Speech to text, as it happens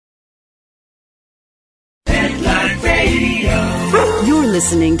You're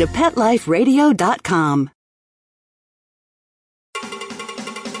listening to PetLifeRadio.com.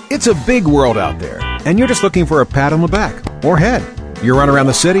 It's a big world out there, and you're just looking for a pat on the back or head. You run around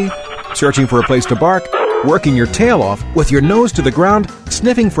the city, searching for a place to bark, working your tail off with your nose to the ground,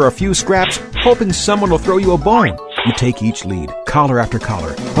 sniffing for a few scraps, hoping someone will throw you a bone. You take each lead, collar after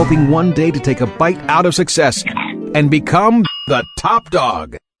collar, hoping one day to take a bite out of success and become the top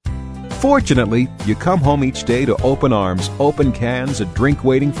dog. Fortunately, you come home each day to open arms, open cans, a drink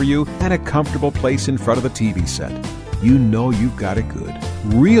waiting for you, and a comfortable place in front of the TV set. You know you've got it good,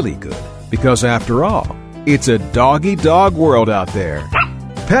 really good, because after all, it's a doggy-dog world out there.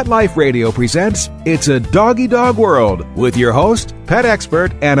 Pet Life Radio presents It's a Doggy Dog World with your host, pet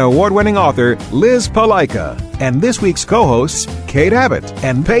expert, and award-winning author Liz Palaika, and this week's co-hosts, Kate Abbott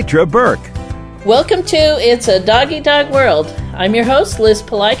and Petra Burke. Welcome to It's a Doggy Dog World. I'm your host, Liz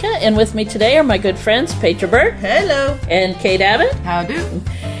Palaika, and with me today are my good friends, Petra Burke. Hello. And Kate Abbott. How do?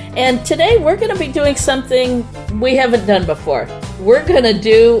 And today we're going to be doing something we haven't done before. We're going to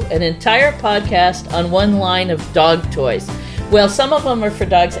do an entire podcast on one line of dog toys. Well, some of them are for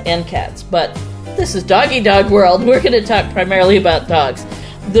dogs and cats, but this is Doggy Dog World. We're going to talk primarily about dogs.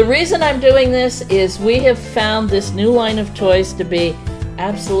 The reason I'm doing this is we have found this new line of toys to be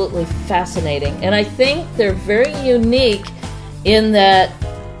absolutely fascinating. And I think they're very unique in that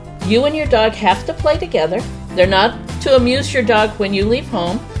you and your dog have to play together. They're not to amuse your dog when you leave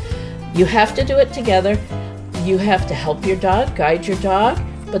home. You have to do it together. You have to help your dog, guide your dog,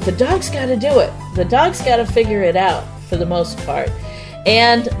 but the dog's got to do it. The dog's got to figure it out for the most part.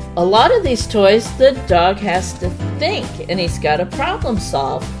 And a lot of these toys, the dog has to think, and he's got to problem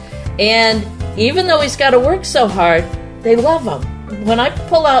solve. And even though he's got to work so hard, they love them. When I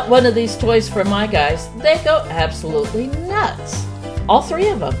pull out one of these toys for my guys, they go absolutely nuts. All three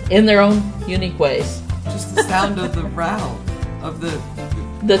of them, in their own unique ways. Just the sound of the rattle of the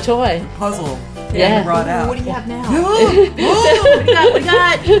toy puzzle being brought out. What do you have now? What do you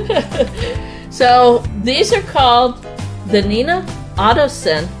got? So these are called the Nina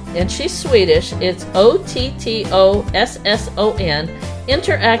Ottosson, and she's Swedish. It's OTTOSSON,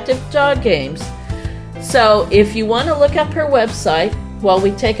 Interactive Dog Games. So if you want to look up her website while we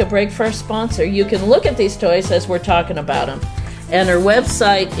take a break for our sponsor, you can look at these toys as we're talking about them. And her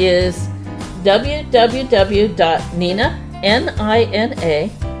website is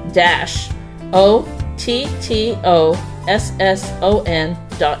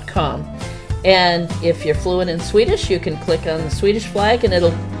www.nina-ottosson.com. And if you're fluent in Swedish, you can click on the Swedish flag and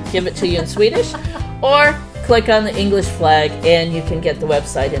it'll give it to you in Swedish, or click on the English flag and you can get the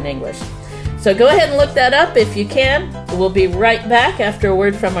website in English. So go ahead and look that up if you can. We'll be right back after a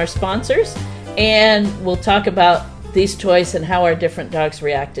word from our sponsors, and we'll talk about these toys and how our different dogs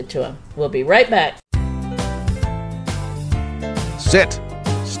reacted to them. We'll be right back. Sit.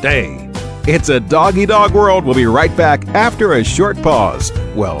 Stay. It's a Doggy Dog World. We'll be right back after a short pause.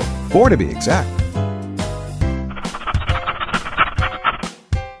 Well, 4 to be exact.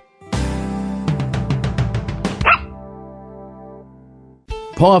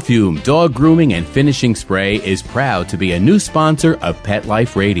 Pawfume Dog Grooming and Finishing Spray is proud to be a new sponsor of Pet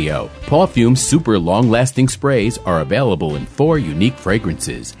Life Radio. Pawfume super long-lasting sprays are available in 4 unique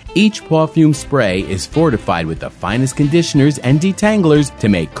fragrances. Each Pawfume spray is fortified with the finest conditioners and detanglers to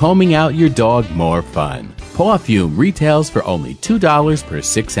make combing out your dog more fun. Pawfume retails for only $2 per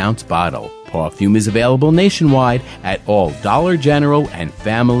 6-ounce bottle. Pawfume is available nationwide at all Dollar General and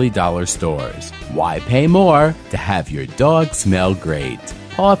Family Dollar stores. Why pay more to have your dog smell great?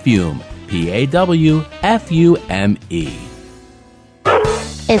 Pawfume, Pawfume.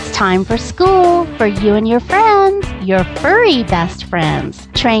 It's time for school for you and your friends, your furry best friends.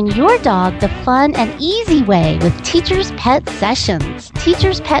 Train your dog the fun and easy way with Teacher's Pet Sessions.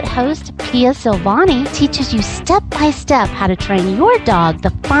 Teacher's Pet host Pia Silvani teaches you step-by-step how to train your dog the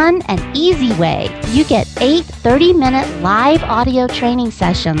fun and easy way. You get 8 30-minute live audio training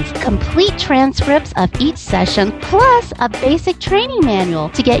sessions, complete transcripts of each session, plus a basic training manual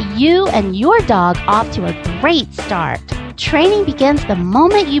to get you and your dog off to a great start. Training begins the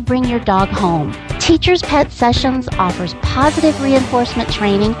moment you bring your dog home. Teacher's Pet Sessions offers positive reinforcement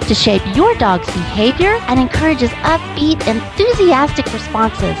training to shape your dog's behavior and encourages upbeat, enthusiastic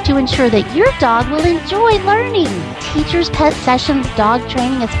responses to ensure that your dog will enjoy learning. Teacher's Pet Sessions dog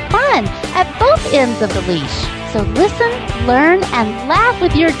training is fun at both ends of the leash. So listen, learn, and laugh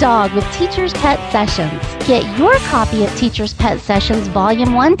with your dog with Teacher's Pet Sessions. Get your copy of Teacher's Pet Sessions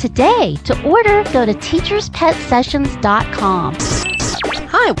Volume 1 today. To order, go to teacherspetsessions.com.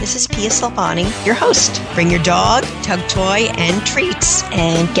 Hi, this is Pia Silvani, your host. Bring your dog, tug toy, and treats,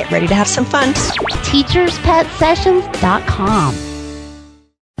 and get ready to have some fun. teacherspetsessions.com.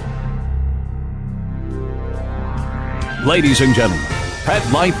 Ladies and gentlemen,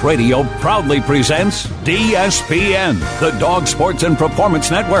 Pet Life Radio proudly presents DSPN, the Dog Sports and Performance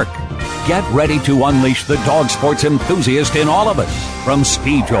Network. Get ready to unleash the dog sports enthusiast in all of us. From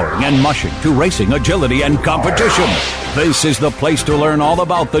speed drawing and mushing to racing, agility, and competition. This is the place to learn all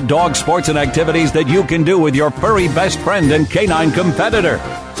about the dog sports and activities that you can do with your furry best friend and canine competitor.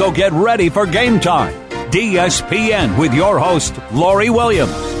 So get ready for game time. DSPN with your host, Lori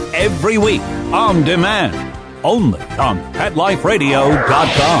Williams. Every week, on demand. Only on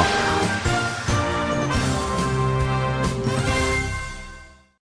PetLifeRadio.com.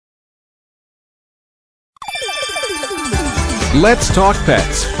 Let's Talk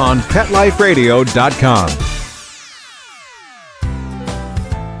Pets on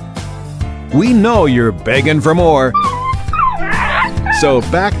PetLifeRadio.com. We know you're begging for more. So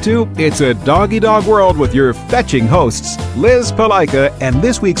back to It's a Doggy Dog World with your fetching hosts, Liz Palaika, and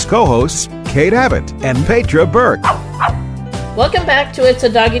this week's co-hosts, Kate Abbott and Petra Burke. Welcome back to It's a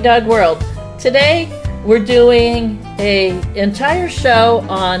Doggy Dog World. Today, we're doing an entire show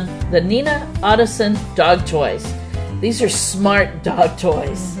on the Nina Ottosson dog toys. These are smart dog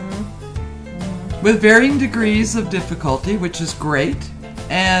toys. With varying degrees of difficulty, which is great,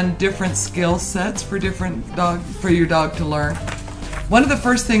 and different skill sets for your dog to learn. One of the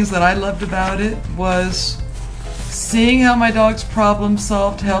first things that I loved about it was seeing how my dog's problem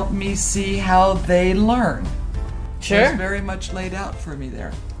solved helped me see how they learn. Sure. It's very much laid out for me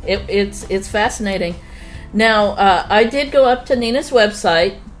there. It's fascinating. Now, I did go up to Nina's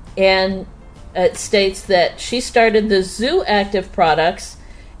website, and it states that she started the Zoo Active products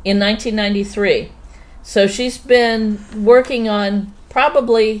in 1993. So she's been working on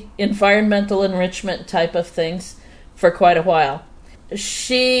probably environmental enrichment type of things for quite a while.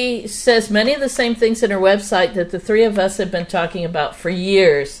 She says many of the same things in her website that the three of us have been talking about for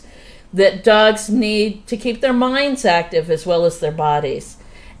years, that dogs need to keep their minds active as well as their bodies,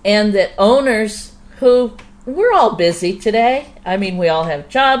 and that owners who, we're all busy today. I mean, we all have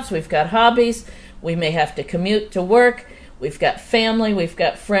jobs, we've got hobbies, we may have to commute to work, we've got family, we've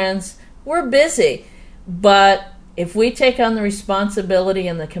got friends, we're busy. But if we take on the responsibility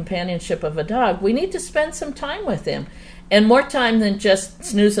and the companionship of a dog, we need to spend some time with him. And more time than just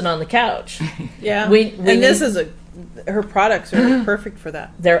snoozing on the couch. Yeah. Her products are perfect for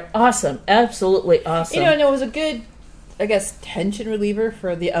that. They're awesome. Absolutely awesome. You know, and it was a good, I guess, tension reliever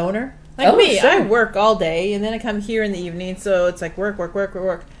for the owner. Like me, sure. I work all day, and then I come here in the evening, so it's like work. But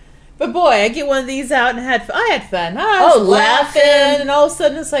boy, I get one of these out and I had fun. I was laughing, and all of a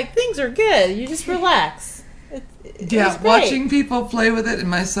sudden it's like, things are good. You just relax. Yeah, watching people play with it, and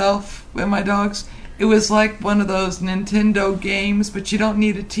myself and my dogs, it was like one of those Nintendo games, but you don't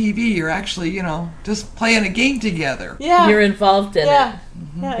need a TV. You're actually, just playing a game together. Yeah. You're involved in it.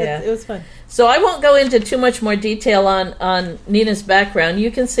 Mm-hmm. Yeah, it was fun. So I won't go into too much more detail on Nina's background.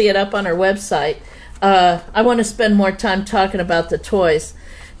 You can see it up on our website. I want to spend more time talking about the toys.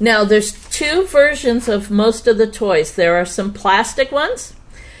 Now, there's two versions of most of the toys. There are some plastic ones,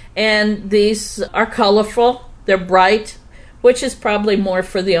 and these are colorful. They're bright, which is probably more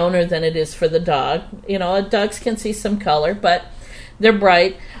for the owner than it is for the dog. Dogs can see some color, but they're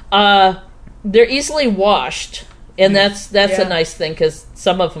bright. They're easily washed, and that's a nice thing because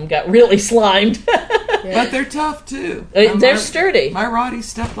some of them got really slimed. But they're tough, too. They're sturdy. My Roddy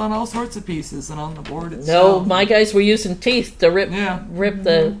stepped on all sorts of pieces and on the board itself. No, my guys were using teeth to rip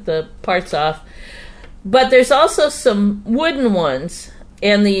the parts off. But there's also some wooden ones.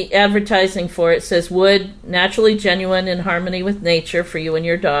 And the advertising for it says wood, naturally genuine, in harmony with nature for you and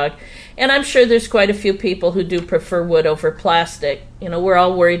your dog. And I'm sure there's quite a few people who do prefer wood over plastic. We're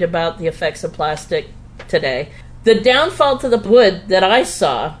all worried about the effects of plastic today. The downfall to the wood that I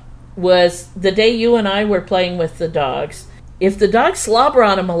saw was the day you and I were playing with the dogs. If the dogs slobber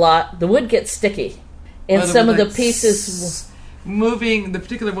on them a lot, the wood gets sticky. And some of the pieces... Moving, the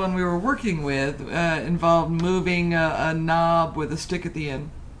particular one we were working with involved moving a knob with a stick at the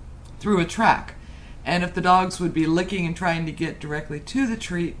end through a track. And if the dogs would be licking and trying to get directly to the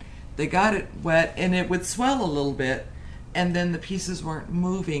treat, they got it wet and it would swell a little bit, and then the pieces weren't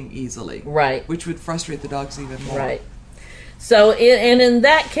moving easily. Right. Which would frustrate the dogs even more. Right. So, in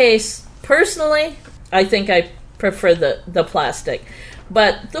that case, personally, I think I prefer the plastic.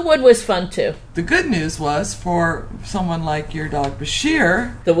 But the wood was fun, too. The good news was, for someone like your dog,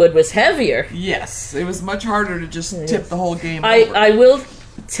 Bashir... The wood was heavier. Yes. It was much harder to just tip the whole game over. I will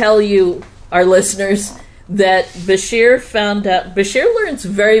tell you, our listeners, that Bashir learns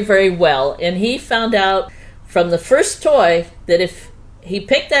very, very well. And he found out from the first toy that if he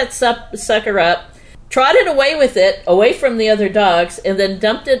picked that sucker up, trotted away with it, away from the other dogs, and then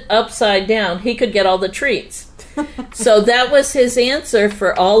dumped it upside down, he could get all the treats. So that was his answer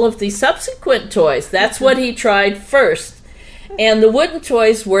for all of the subsequent toys. That's what he tried first. And the wooden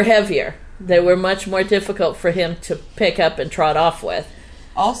toys were heavier. They were much more difficult for him to pick up and trot off with.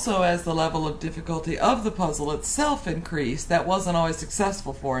 Also, as the level of difficulty of the puzzle itself increased, that wasn't always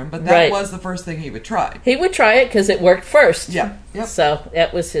successful for him, but that was the first thing he would try. He would try it because it worked first. Yeah. Yep. So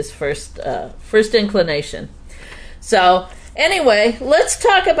that was his first inclination. So anyway, let's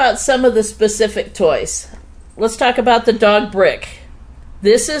talk about some of the specific toys. Let's talk about the dog brick.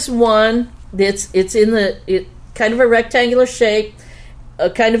 This is one that's in kind of a rectangular shape, a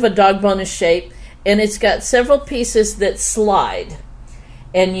kind of a dog bone-ish shape, and it's got several pieces that slide.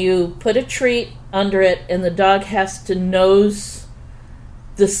 And you put a treat under it, and the dog has to nose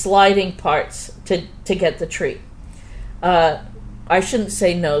the sliding parts to get the treat. I shouldn't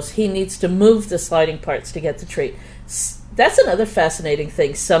say nose. He needs to move the sliding parts to get the treat. That's another fascinating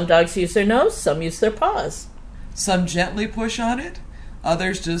thing. Some dogs use their nose, some use their paws. Some gently push on it.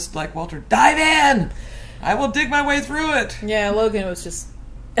 Others just, like Walter, dive in! I will dig my way through it. Yeah, Logan was just...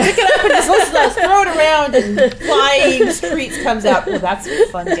 Pick it up and just listen to us, throw it around, and flying treats comes out. Well, that's a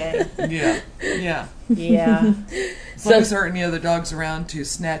fun game. Yeah. As long as there aren't any other dogs around to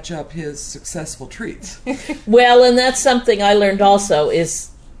snatch up his successful treats. Well, and that's something I learned also, is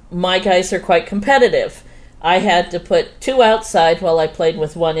my guys are quite competitive. I had to put 2 outside while I played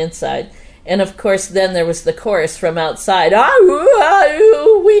with 1 inside. And, of course, then there was the chorus from outside.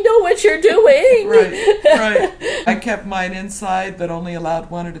 We know what you're doing. Right. I kept mine inside, but only allowed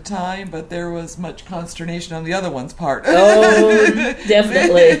 1 at a time, but there was much consternation on the other one's part. Oh,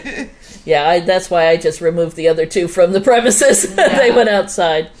 definitely. Yeah, that's why I just removed the other 2 from the premises. Yeah. They went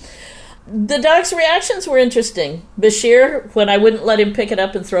outside. The dog's reactions were interesting. Bashir, when I wouldn't let him pick it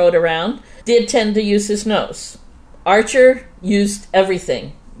up and throw it around, did tend to use his nose. Archer used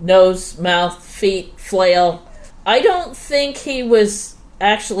everything. Nose, mouth, feet, flail. I don't think he was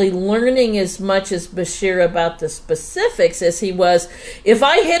actually learning as much as Bashir about the specifics as he was, if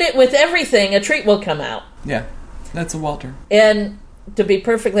I hit it with everything, a treat will come out. Yeah, that's a Walter. And to be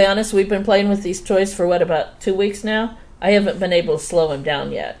perfectly honest, we've been playing with these toys for, about 2 weeks now? I haven't been able to slow him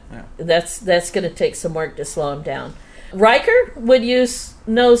down yet. Yeah. That's going to take some work to slow him down. Riker would use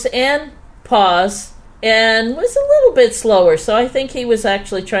nose and paws, and was a little bit slower, so I think he was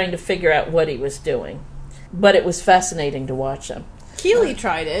actually trying to figure out what he was doing. But it was fascinating to watch him. Keely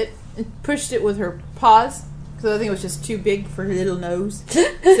tried it and pushed it with her paws, because I think it was just too big for her little nose. So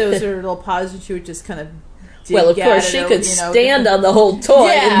it was her little paws, and she would just kind of dig well, of course, she could stand on the whole toy.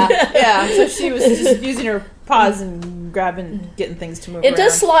 Yeah, so she was just using her paws and grabbing, getting things to move around. It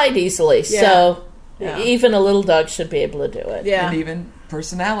does slide easily, so even a little dog should be able to do it. Yeah. And even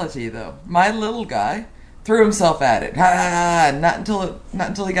personality, though. My little guy threw himself at it. Not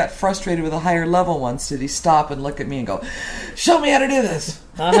until he got frustrated with a higher level once did he stop and look at me and go, "Show me how to do this."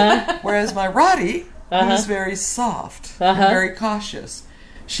 Whereas my Roddy was very soft and very cautious.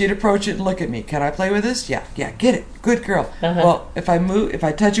 She'd approach it and look at me. "Can I play with this?" Yeah, get it. Good girl. Well, if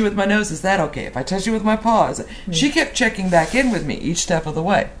I touch you with my nose, is that okay? If I touch you with my paws, she kept checking back in with me each step of the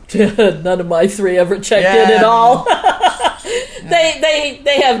way. None of my 3 ever checked in at all.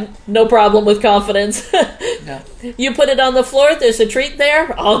 They have no problem with confidence. No. You put it on the floor, there's a treat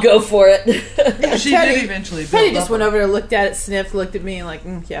there, I'll go for it. Yeah, she did eventually build Teddy just went over there, looked at it, sniffed, looked at me, and like,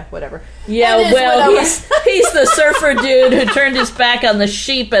 yeah, whatever. Yeah, well, he's the surfer dude who turned his back on the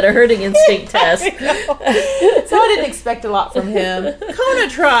sheep at a herding instinct test. So I didn't expect a lot from him. Kona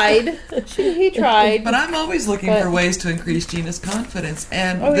tried. He tried. But I'm always looking for ways to increase Gina's confidence.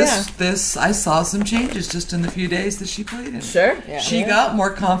 And this, I saw some changes just in the few days that she played in. Sure. Yeah. She got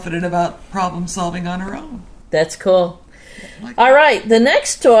more confident about problem solving on her own. That's cool. All right, the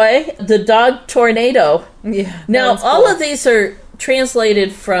next toy, the dog tornado. Yeah. Now, all of these are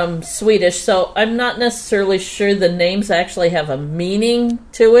translated from Swedish, so I'm not necessarily sure the names actually have a meaning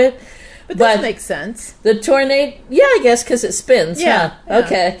to it. But that makes sense. The tornado, yeah, I guess, because it spins. Yeah.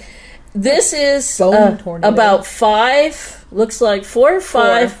 Okay. This is about 5, looks like 4 or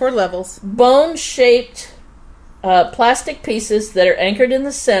 5. 4 levels. Bone-shaped plastic pieces that are anchored in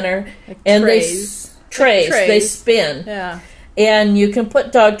the center. Like and trays. They spin. Yeah. And you can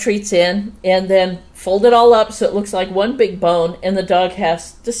put dog treats in and then fold it all up so it looks like one big bone, and the dog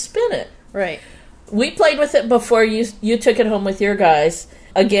has to spin it. Right. We played with it before you took it home with your guys.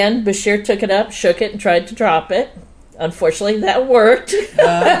 Again, Bashir took it up, shook it, and tried to drop it. Unfortunately, that worked.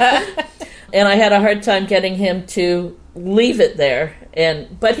 And I had a hard time getting him to leave it there,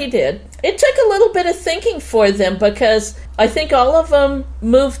 but he did. It took a little bit of thinking for them because I think all of them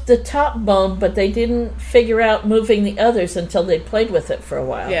moved the top bone, but they didn't figure out moving the others until they played with it for a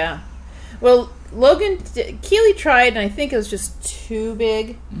while. Yeah. Well, Keely tried, and I think it was just too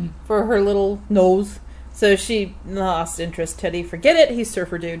big for her little nose. So she lost interest. Teddy, forget it. He's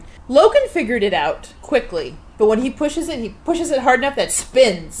surfer dude. Logan figured it out quickly. But when he pushes it hard enough that it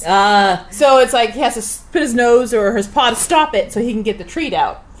spins. So it's like he has to put his nose or his paw to stop it so he can get the treat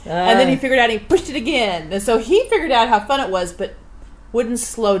out. And then he figured out, he pushed it again. And so he figured out how fun it was, but wouldn't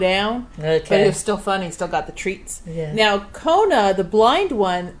slow down. Okay. But it was still fun. He still got the treats. Yeah. Now, Kona, the blind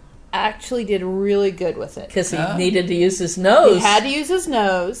one, actually did really good with it. Because he needed to use his nose. He had to use his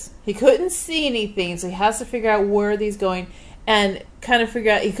nose. He couldn't see anything, so he has to figure out where these going and kind of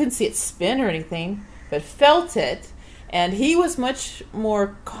figure out, he couldn't see it spin or anything, but felt it. And he was much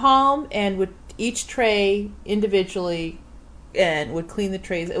more calm and would each tray individually and would clean the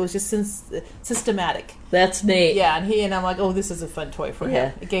trays. It was just systematic. That's neat. Yeah, and I'm like, oh, this is a fun toy for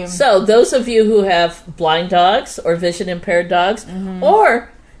him. It gave him. So those of you who have blind dogs or vision impaired dogs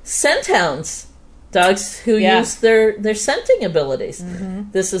or scent hounds, dogs who use their scenting abilities,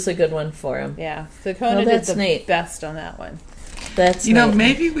 this is a good one for him. Yeah, so Kona did the best on that one. That's you know,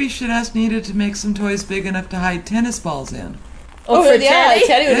 maybe we should ask Nina to make some toys big enough to hide tennis balls in. Oh, for Teddy?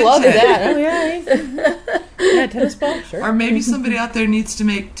 Teddy would love that. Oh, yeah. Yeah, tennis ball, sure. Or maybe somebody out there needs to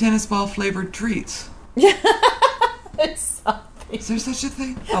make tennis ball flavored treats. Yeah. Is there such a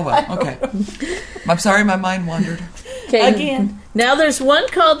thing? Oh, well, okay. I'm sorry, my mind wandered. Okay. Again. Now there's one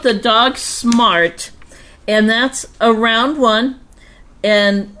called the Dog Smart, and that's a round one.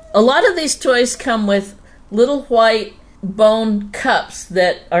 And a lot of these toys come with little white bone cups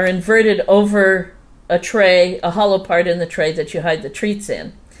that are inverted over a tray, a hollow part in the tray that you hide the treats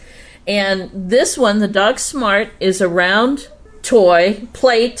in. And this one, the Dog Smart, is a round toy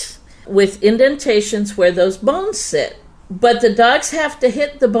plate with indentations where those bones sit. But the dogs have to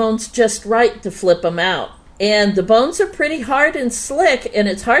hit the bones just right to flip them out. And the bones are pretty hard and slick, and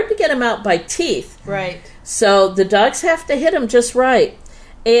it's hard to get them out by teeth. Right. So the dogs have to hit them just right.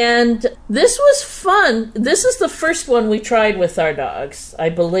 And this was fun. This is the first one we tried with our dogs, I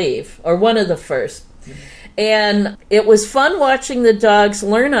believe, or one of the first. And it was fun watching the dogs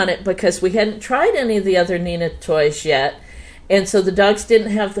learn on it because we hadn't tried any of the other Nina toys yet. And so the dogs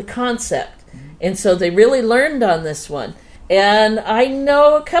didn't have the concept. And so they really learned on this one. And I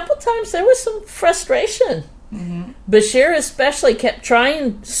know a couple times there was some frustration. Bashir especially kept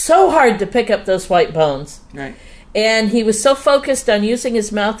trying so hard to pick up those white bones. Right. And he was so focused on using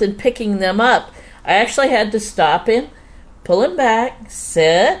his mouth and picking them up, I actually had to stop him, pull him back,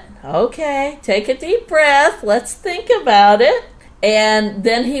 sit, okay, take a deep breath, let's think about it. And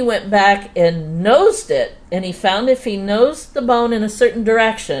then he went back and nosed it, and he found if he nosed the bone in a certain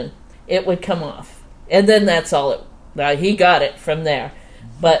direction, it would come off. And then that's all it, he got it from there.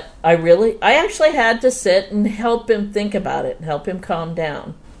 But I actually had to sit and help him think about it and help him calm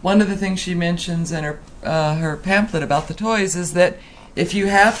down. One of the things she mentions in her pamphlet about the toys is that if you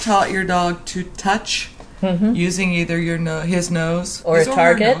have taught your dog to touch using either his nose or a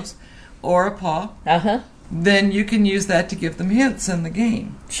target or a paw, then you can use that to give them hints in the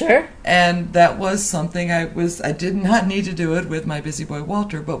game. Sure. And that was something I did not need to do it with my busy boy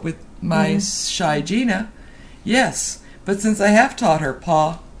Walter, but with my shy Gina, yes. But since I have taught her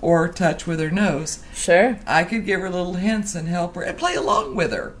paw or touch with her nose, sure, I could give her little hints and help her and play along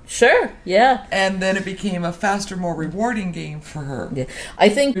with her. Sure, yeah. And then it became a faster, more rewarding game for her. Yeah. I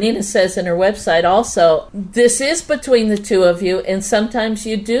think Nina says in her website also, this is between the two of you, and sometimes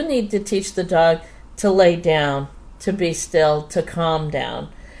you do need to teach the dog to lay down, to be still, to calm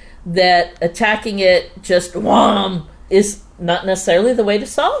down. That attacking it just wham is not necessarily the way to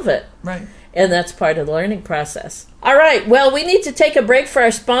solve it. Right. And that's part of the learning process. All right, well, we need to take a break for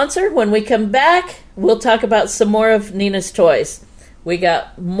our sponsor. When we come back, we'll talk about some more of Nina's toys. We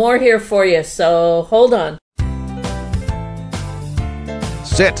got more here for you, so hold on.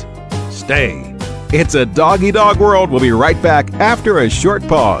 Sit. Stay. It's a dog-eat-dog world. We'll be right back after a short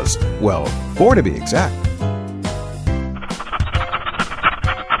pause. Well, 4 to be exact.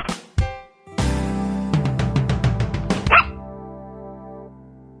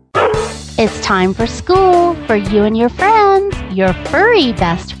 It's time for school for you and your friends, your furry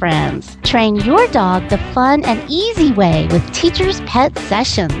best friends. Train your dog the fun and easy way with Teacher's Pet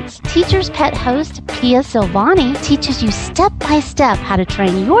Sessions. Teacher's Pet host Pia Silvani teaches you step-by-step how to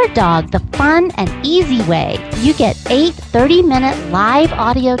train your dog the fun and easy way. You get 8 30-minute live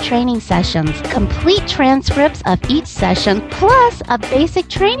audio training sessions, complete transcripts of each session, plus a basic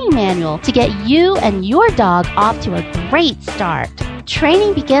training manual to get you and your dog off to a great start.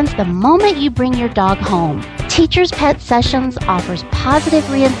 Training begins the moment you bring your dog home. Teacher's Pet Sessions offers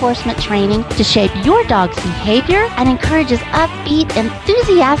positive reinforcement training to shape your dog's behavior and encourages upbeat,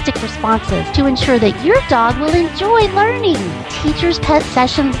 enthusiastic responses to ensure that your dog will enjoy learning. Teacher's Pet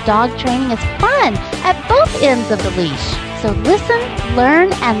Sessions dog training is fun at both ends of the leash. So listen,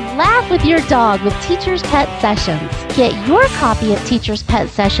 learn, and laugh with your dog with Teacher's Pet Sessions. Get your copy of Teacher's Pet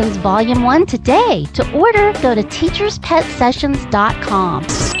Sessions Volume 1 today. To order, go to teacherspetsessions.com.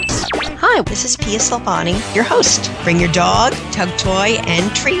 Hi, this is Pia Silvani, your host. Bring your dog, tug toy,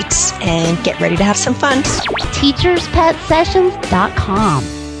 and treats, and get ready to have some fun. teacherspetsessions.com.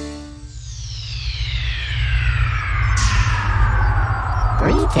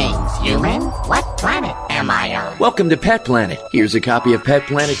 Greetings, humans. What planet am I on? Welcome to Pet Planet. Here's a copy of Pet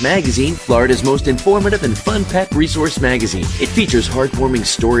Planet Magazine, Florida's most informative and fun pet resource magazine. It features heartwarming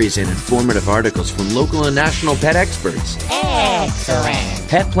stories and informative articles from local and national pet experts. Excellent.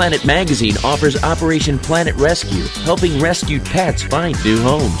 Pet Planet Magazine offers Operation Planet Rescue, helping rescued pets find new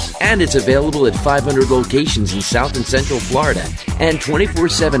homes. And it's available at 500 locations in South and Central Florida and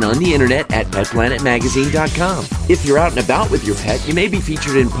 24/7 on the internet at petplanetmagazine.com. If you're out and about with your pet, you may be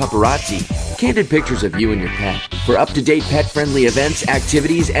featured in Paparazzi, candid pictures of you and your pet. For up-to-date pet-friendly events,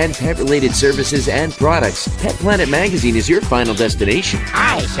 activities, and pet-related services and products, Pet Planet Magazine is your final destination.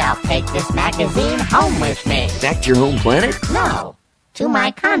 I shall take this magazine home with me. Back to your home planet? No, to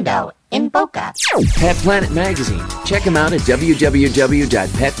my condo in Boca. Pet Planet Magazine. Check them out at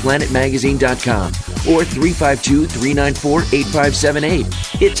www.petplanetmagazine.com or 352-394-8578.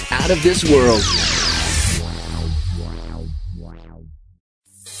 It's out of this world.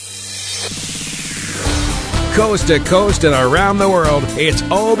 Coast to coast and around the world, it's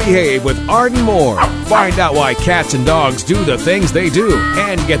Oh Behave with Arden Moore. Find out why cats and dogs do the things they do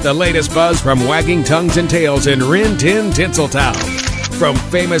and get the latest buzz from wagging tongues and tails in Rin Tin Tinseltown. From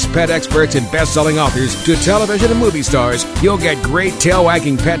famous pet experts and best-selling authors to television and movie stars, you'll get great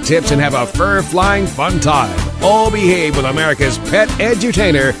tail-wagging pet tips and have a fur-flying fun time. Oh Behave with America's pet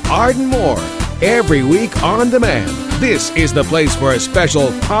edutainer, Arden Moore. Every week on demand. This is the place for a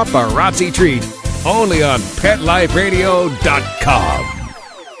special paparazzi treat. Only on PetLifeRadio.com.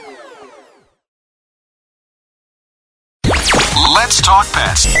 Let's talk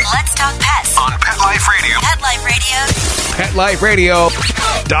pets. Let's talk pets On Pet Life Radio. Pet Life Radio.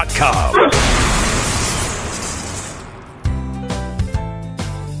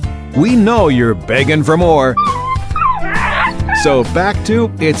 PetLifeRadio.com. We know you're begging for more. So back to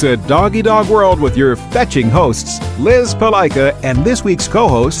It's a Doggy Dog World with your fetching hosts, Liz Palika, and this week's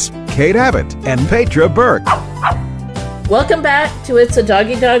co-hosts, Kate Abbott and Petra Burke. Welcome back to It's a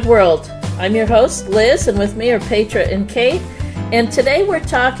Doggy Dog World. I'm your host, Liz, and with me are Petra and Kate. And today we're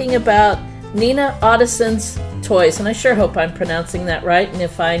talking about Nina Ottison's toys. And I sure hope I'm pronouncing that right. And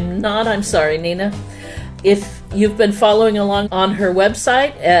if I'm not, I'm sorry, Nina. If you've been following along on her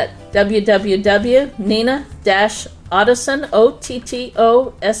website at www.nina-ottison,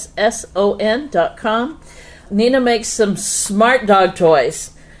 OTTOSSON.com, Nina makes some smart dog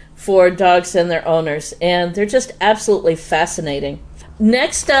toys for dogs and their owners, and they're just absolutely fascinating.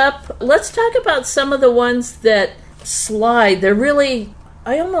 Next up, let's talk about some of the ones that slide. They're really,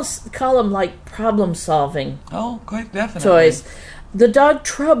 I almost call them like problem-solving. Oh, quite definitely. Toys. The Dog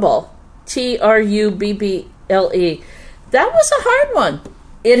Trouble, TRUBBLE. That was a hard one.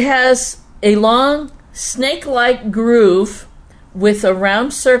 It has a long snake-like groove with a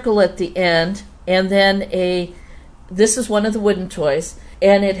round circle at the end, and then this is one of the wooden toys,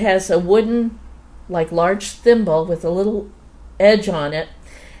 and it has a wooden, like large thimble with a little edge on it,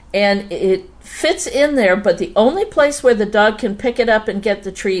 and it fits in there, but the only place where the dog can pick it up and get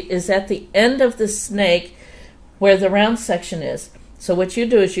the treat is at the end of the snake where the round section is. So what you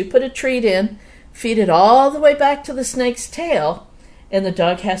do is you put a treat in, feed it all the way back to the snake's tail, and the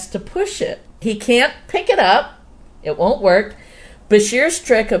dog has to push it. He can't pick it up. It won't work. Bashir's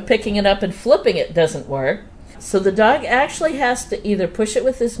trick of picking it up and flipping it doesn't work. So the dog actually has to either push it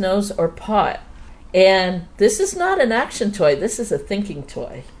with his nose or paw it. And this is not an action toy. This is a thinking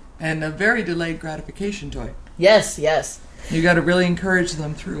toy. And a very delayed gratification toy. Yes, yes. You got to really encourage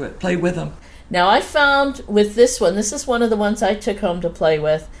them through it. Play with them. Now I found with this one, this is one of the ones I took home to play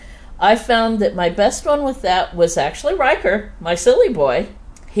with. I found that my best one with that was actually Riker, my silly boy.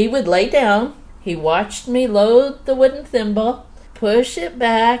 He would lay down. He watched me load the wooden thimble, push it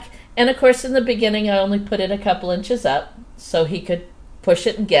back, and of course in the beginning I only put it a couple inches up so he could push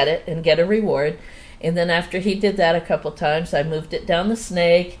it and get a reward. And then after he did that a couple times, I moved it down the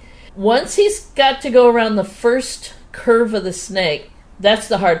snake. Once he's got to go around the first curve of the snake, that's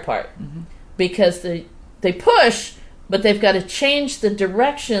the hard part. Mm-hmm. Because they push, but they've got to change the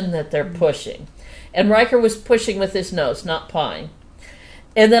direction that they're pushing. And Riker was pushing with his nose, not pawing.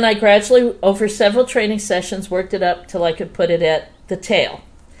 And then I gradually, over several training sessions, worked it up till I could put it at the tail.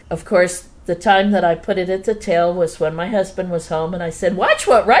 Of course, the time that I put it at the tail was when my husband was home, and I said, "Watch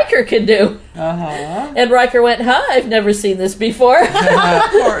what Riker can do." Uh-huh. And Riker went, "Huh? I've never seen this before."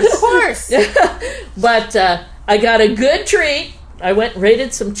 Of course. Of course. But I got a good treat. I went and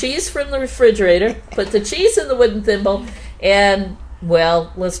raided some cheese from the refrigerator, put the cheese in the wooden thimble, and,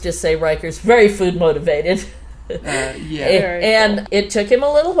 well, let's just say Riker's very food motivated. And it took him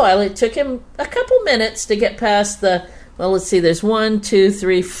a little while. It took him a couple minutes to get past the, well, let's see, there's 1, 2,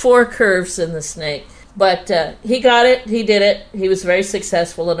 3, 4 curves in the snake. But he got it. He did it. He was very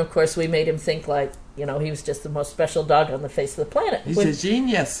successful. And, of course, we made him think like, he was just the most special dog on the face of the planet. He's a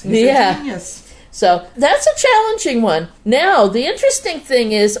genius. He's a genius. So that's a challenging one. Now, the interesting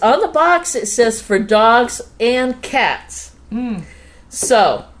thing is, on the box it says for dogs and cats.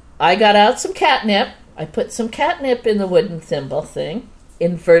 So I got out some catnip. I put some catnip in the wooden thimble thing,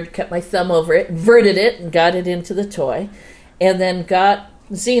 cut my thumb over it, inverted it, and got it into the toy. And then got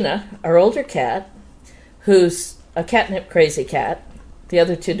Xena, our older cat, who's a catnip crazy cat. The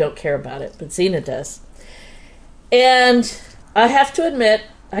other two don't care about it, but Xena does. And I have to admit,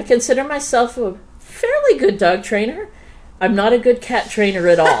 I consider myself a fairly good dog trainer. I'm not a good cat trainer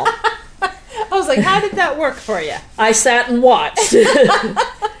at all. I was like, how did that work for you? I sat and watched.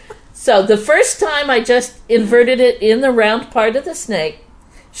 So the first time I just inverted it in the round part of the snake,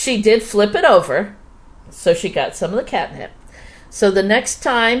 she did flip it over, so she got some of the catnip. So the next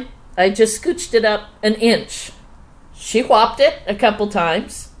time, I just scooched it up an inch. She whopped it a couple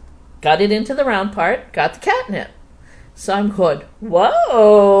times, got it into the round part, got the catnip. So I'm going,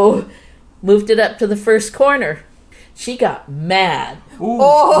 whoa! Moved it up to the first corner. She got mad.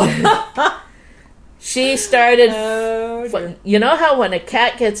 Oh! She started... you know how when a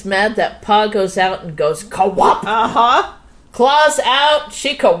cat gets mad, that paw goes out and goes, ka-wop? Uh-huh. Claws out,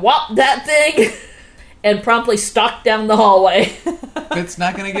 she ka-wop that thing, and promptly stalked down the hallway. If it's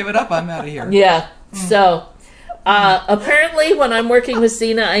not going to give it up, I'm out of here. Yeah. So... apparently, when I'm working with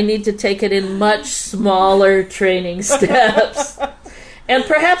Xena, I need to take it in much smaller training steps. And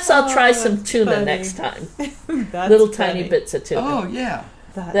perhaps I'll try some tuna next time. Little tiny bits of tuna. Oh, yeah.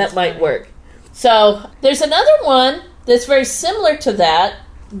 That might work. So, there's another one that's very similar to that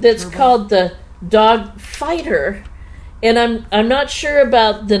that's called the Dog Fighter. And I'm not sure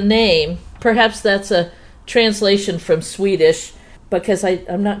about the name. Perhaps that's a translation from Swedish, because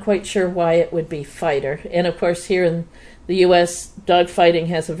I'm not quite sure why it would be fighter. And, of course, here in the U.S., dog fighting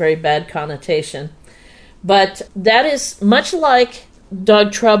has a very bad connotation. But that is much like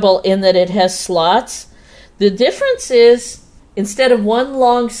Dog Trouble in that it has slots. The difference is, instead of one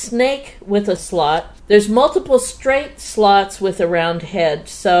long snake with a slot, there's multiple straight slots with a round head.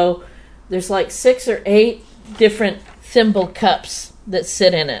 So there's like 6 or 8 different thimble cups that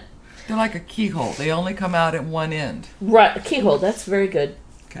sit in it. They're like a keyhole. They only come out at one end. Right, a keyhole. That's very good.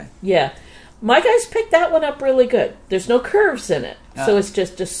 Okay. Yeah. My guys picked that one up really good. There's no curves in it. So it's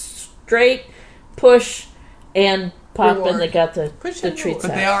just a straight push and pop, Reward. and they got the treats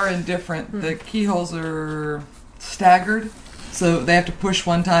But out. they are in different. The keyholes are staggered, so they have to push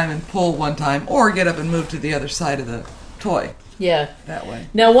one time and pull one time, or get up and move to the other side of the toy. Yeah. That way.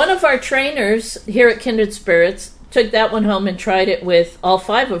 Now, one of our trainers here at Kindred Spirits took that one home and tried it with all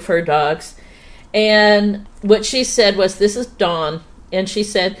 5 of her dogs. And what she said was, this is Dawn, and she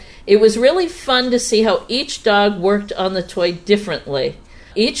said, it was really fun to see how each dog worked on the toy differently.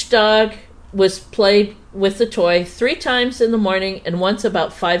 Each dog was played with the toy 3 times in the morning and once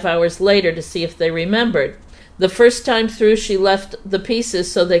about 5 hours later to see if they remembered. The first time through, she left the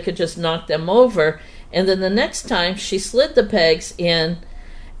pieces so they could just knock them over, and then the next time she slid the pegs in,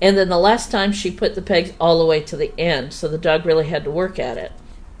 and then the last time she put the pegs all the way to the end, so the dog really had to work at it.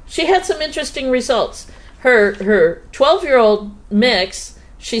 She had some interesting results. Her 12-year-old mix,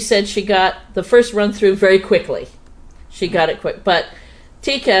 she said she got the first run through very quickly. She got it quick. But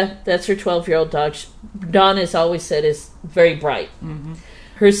Tika, that's her 12-year-old dog, Dawn has always said is very bright. Mm-hmm.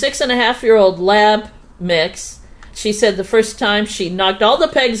 Her 6.5-year-old lab mix, she said the first time she knocked all the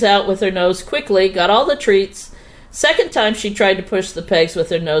pegs out with her nose quickly, got all the treats. Second time she tried to push the pegs with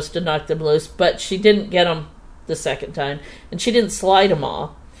her nose to knock them loose, but she didn't get them the second time, and she didn't slide them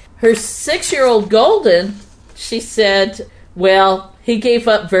all. Her 6-year-old Golden, she said, well, he gave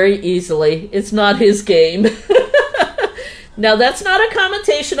up very easily. It's not his game. Now, that's not a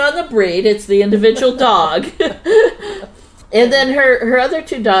commentation on the breed. It's the individual dog. And then her other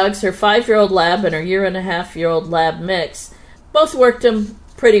 2 dogs, her 5-year-old lab and her 1.5-year-old lab mix, both worked them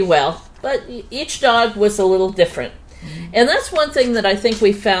pretty well. But each dog was a little different. And that's one thing that I think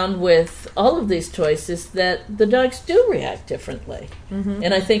we found with all of these toys is that the dogs do react differently.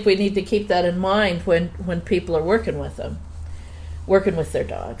 And I think we need to keep that in mind when people are working with them, working with their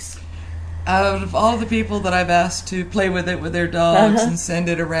dogs. Out of all the people that I've asked to play with it with their dogs and send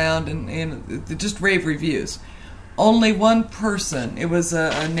it around and just rave reviews, only one person, it was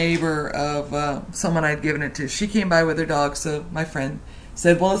a neighbor of someone I'd given it to, she came by with her dog, so my friend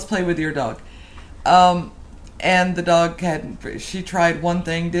said, well, let's play with your dog. And the dog she tried one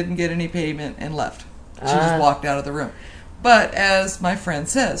thing, didn't get any payment, and left. She just walked out of the room. But as my friend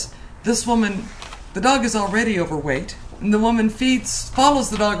says, this woman, the dog is already overweight, and the woman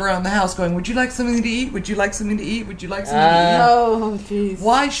follows the dog around the house going, would you like something to eat? Would you like something to eat? Would you like something to eat? Oh, jeez.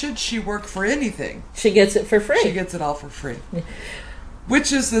 Why should she work for anything? She gets it for free. She gets it all for free.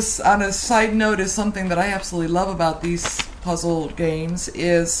 Which is this, on a side note, is something that I absolutely love about these puzzle games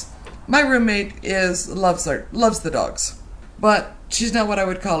is my roommate loves the dogs. But she's not what I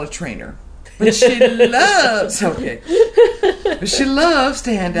would call a trainer. But she loves but she loves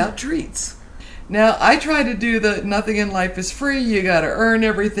to hand out treats. Now, I try to do the nothing in life is free. You got to earn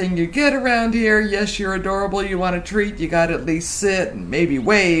everything you get around here. Yes, you're adorable. You want a treat. You got to at least sit and maybe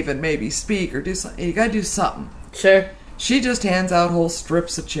wave and maybe speak or do something. You got to do something. Sure. She just hands out whole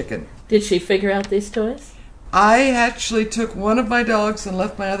strips of chicken. Did she figure out these toys? I actually took one of my dogs and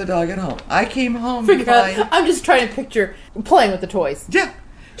left my other dog at home. I came home to find... I'm just trying to picture playing with the toys. Yeah.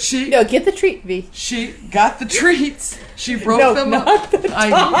 No, get the treat, V. She got the treats. She broke them up.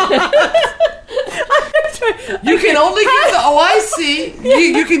 You can only give the... Oh, I see.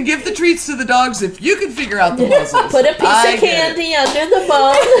 You can give the treats to the dogs if you can figure out the puzzles. Put a piece of candy under the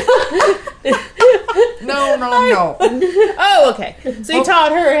bone. No. Oh, okay. So you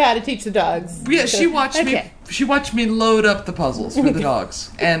taught her how to teach the dogs. Yeah, she watched me. She watched me load up the puzzles for the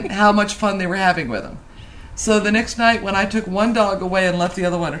dogs and how much fun they were having with them. So the next night when I took one dog away and left the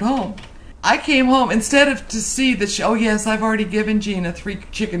other one at home, I came home instead of to see that oh yes, I've already given Gina 3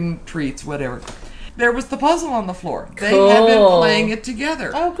 chicken treats, whatever. There was the puzzle on the floor. They had been playing it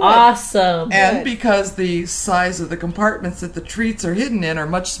together. Oh, good. Awesome. And because the size of the compartments that the treats are hidden in are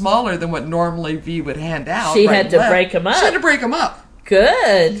much smaller than what normally V would hand out. She had to break them up. She had to break them up.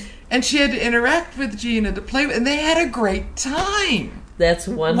 Good. And she had to interact with Gina to play with, and they had a great time. That's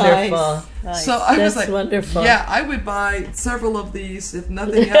wonderful. Nice. So I was That's like, wonderful. yeah, I would buy several of these, if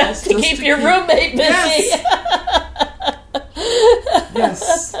nothing else. to keep your roommate busy.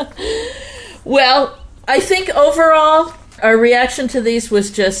 Yes. Well, I think overall, our reaction to these was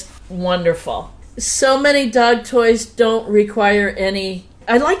just wonderful. So many dog toys don't require any,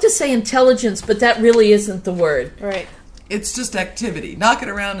 I'd like to say intelligence, but that really isn't the word. Right. It's just activity. Knock it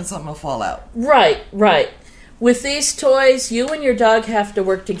around and something will fall out. Right. With these toys, you and your dog have to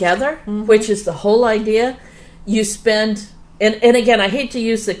work together, which is the whole idea. You spend, and again, I hate to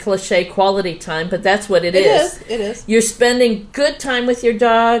use the cliche quality time, but that's what it is. It is. You're spending good time with your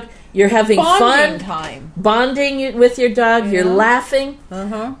dog. You're having Bonding fun. time. Bonding with your dog. Yeah. You're laughing.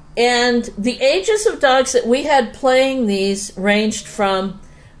 Uh-huh. And the ages of dogs that we had playing these ranged from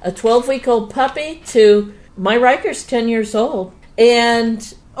a 12-week-old puppy to my Riker's 10 years old.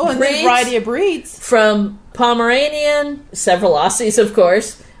 And a variety of breeds. From Pomeranian, several Aussies, of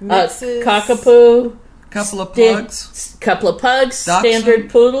course, Mixes. Cockapoo, couple of pugs, Dachshund, standard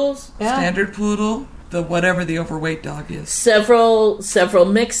poodles, standard poodle, the whatever the overweight dog is. Several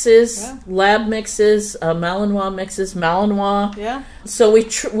mixes, lab mixes, Malinois mixes, Malinois. Yeah. So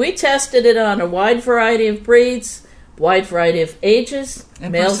we tested it on a wide variety of breeds, wide variety of ages,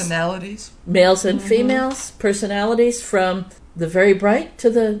 and personalities, males and females, personalities from the very bright to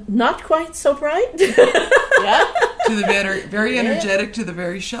the not quite so bright. Yeah. To the very energetic to the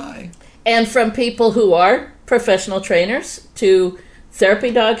very shy. And from people who are professional trainers to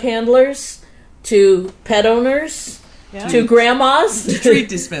therapy dog handlers to pet owners to grandmas to treat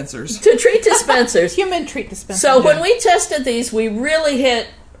dispensers. Human treat dispensers. So when we tested these, we really hit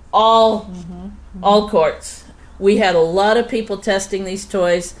all courts. We had a lot of people testing these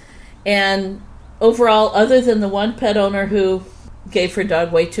toys, and overall, other than the one pet owner who gave her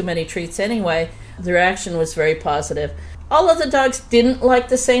dog way too many treats anyway, the reaction was very positive. All of the dogs didn't like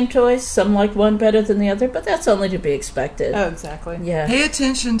the same toys. Some liked one better than the other, but that's only to be expected. Oh, exactly. Yeah. Pay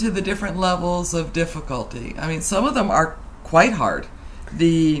attention to the different levels of difficulty. I mean, some of them are quite hard.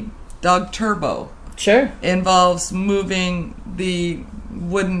 The Dog Turbo involves moving the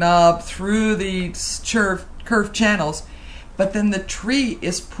wooden knob through the curved channels, but then the tree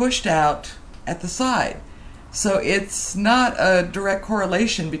is pushed out at the side. So it's not a direct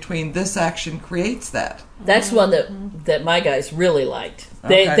correlation between this action creates that. That's one that my guys really liked.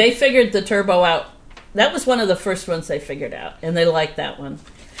 They figured the turbo out That was one of the first ones they figured out, and they liked that one.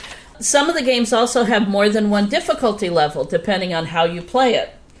 Some of the games also have more than one difficulty level, depending on how you play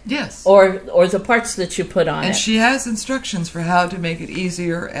it. Yes. Or the parts that you put on it. And she has instructions for how to make it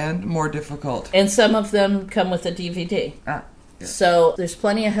easier and more difficult. And some of them come with a DVD. Yes. So there's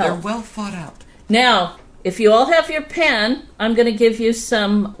plenty of help. They're well thought out. Now, if you all have your pen, I'm going to give you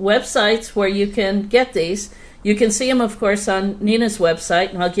some websites where you can get these. You can see them, of course, on Nina's website,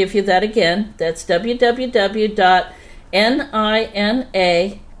 and I'll give you that again. That's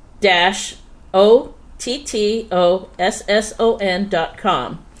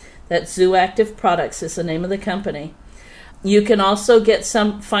www.nina-ottoson.com. That's Zooactive Products is the name of the company. You can also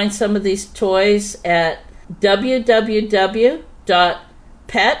find some of these toys at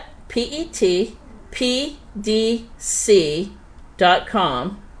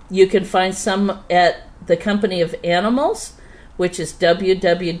www.petpdc.com. You can find some at the Company of Animals, which is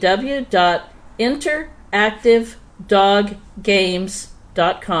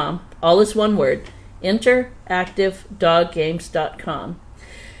www.interactivedoggames.com. All is one word, interactivedoggames.com.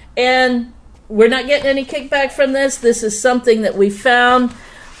 And we're not getting any kickback from this. This is something that we found,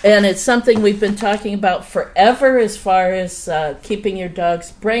 and it's something we've been talking about forever as far as keeping your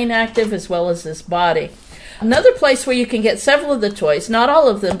dog's brain active as well as his body. Another place where you can get several of the toys, not all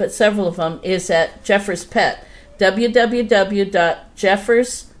of them, but several of them, is at Jeffers Pet,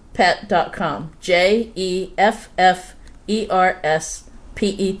 www.jefferspet.com,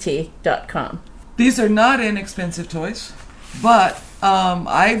 JEFFERSPET.com. These are not inexpensive toys, but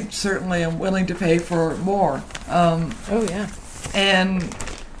I certainly am willing to pay for more. Oh, yeah. And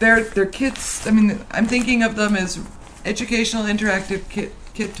they're kits. I mean, I'm thinking of them as educational interactive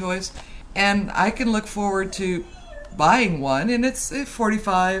kit toys, and I can look forward to buying one, and it's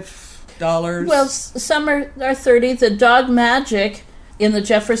 $45. Well, some are $30. The Dog Magic in the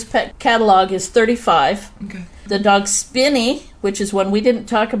Jeffers Pet catalog is $35. Okay. The Dog Spinny, which is one we didn't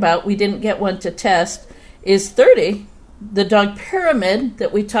talk about, we didn't get one to test, is $30. The Dog Pyramid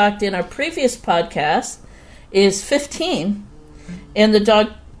that we talked in our previous podcast is $15. And the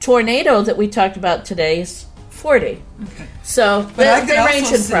Dog Tornado that we talked about today is $40. Okay. So but they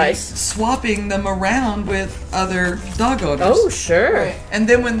range in price. Swapping them around with other dog owners. Oh, sure. Right. And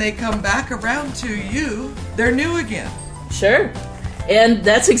then when they come back around to you, they're new again. Sure. And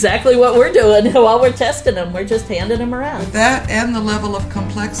that's exactly what we're doing while we're testing them. We're just handing them around. With that and the level of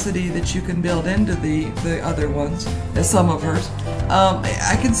complexity that you can build into the other ones, as some of hers,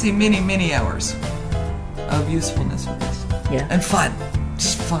 I can see many hours of usefulness with this. Yeah. And fun.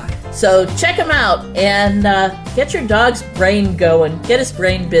 Just fun. So check them out and get your dog's brain going. Get his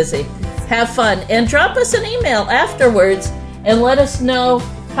brain busy. Have fun. And drop us an email afterwards and let us know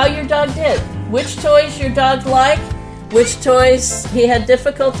how your dog did. Which toys your dog liked, which toys he had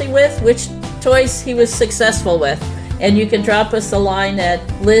difficulty with, which toys he was successful with. And you can drop us a line at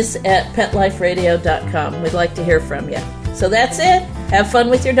liz@petliferadio.com. We'd like to hear from you. So that's it. Have fun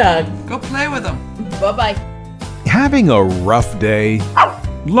with your dog. Go play with them. Bye-bye. Having a rough day?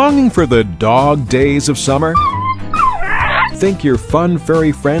 Longing for the dog days of summer? Think your fun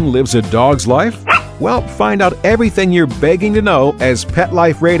furry friend lives a dog's life? Well, find out everything you're begging to know as Pet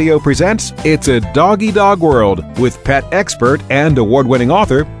Life Radio presents It's a Doggy Dog World with pet expert and award-winning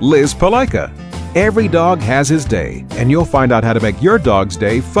author Liz Palaika. Every dog has his day, and you'll find out how to make your dog's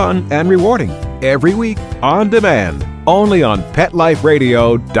day fun and rewarding every week on demand, only on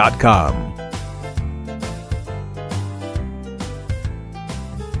PetLifeRadio.com.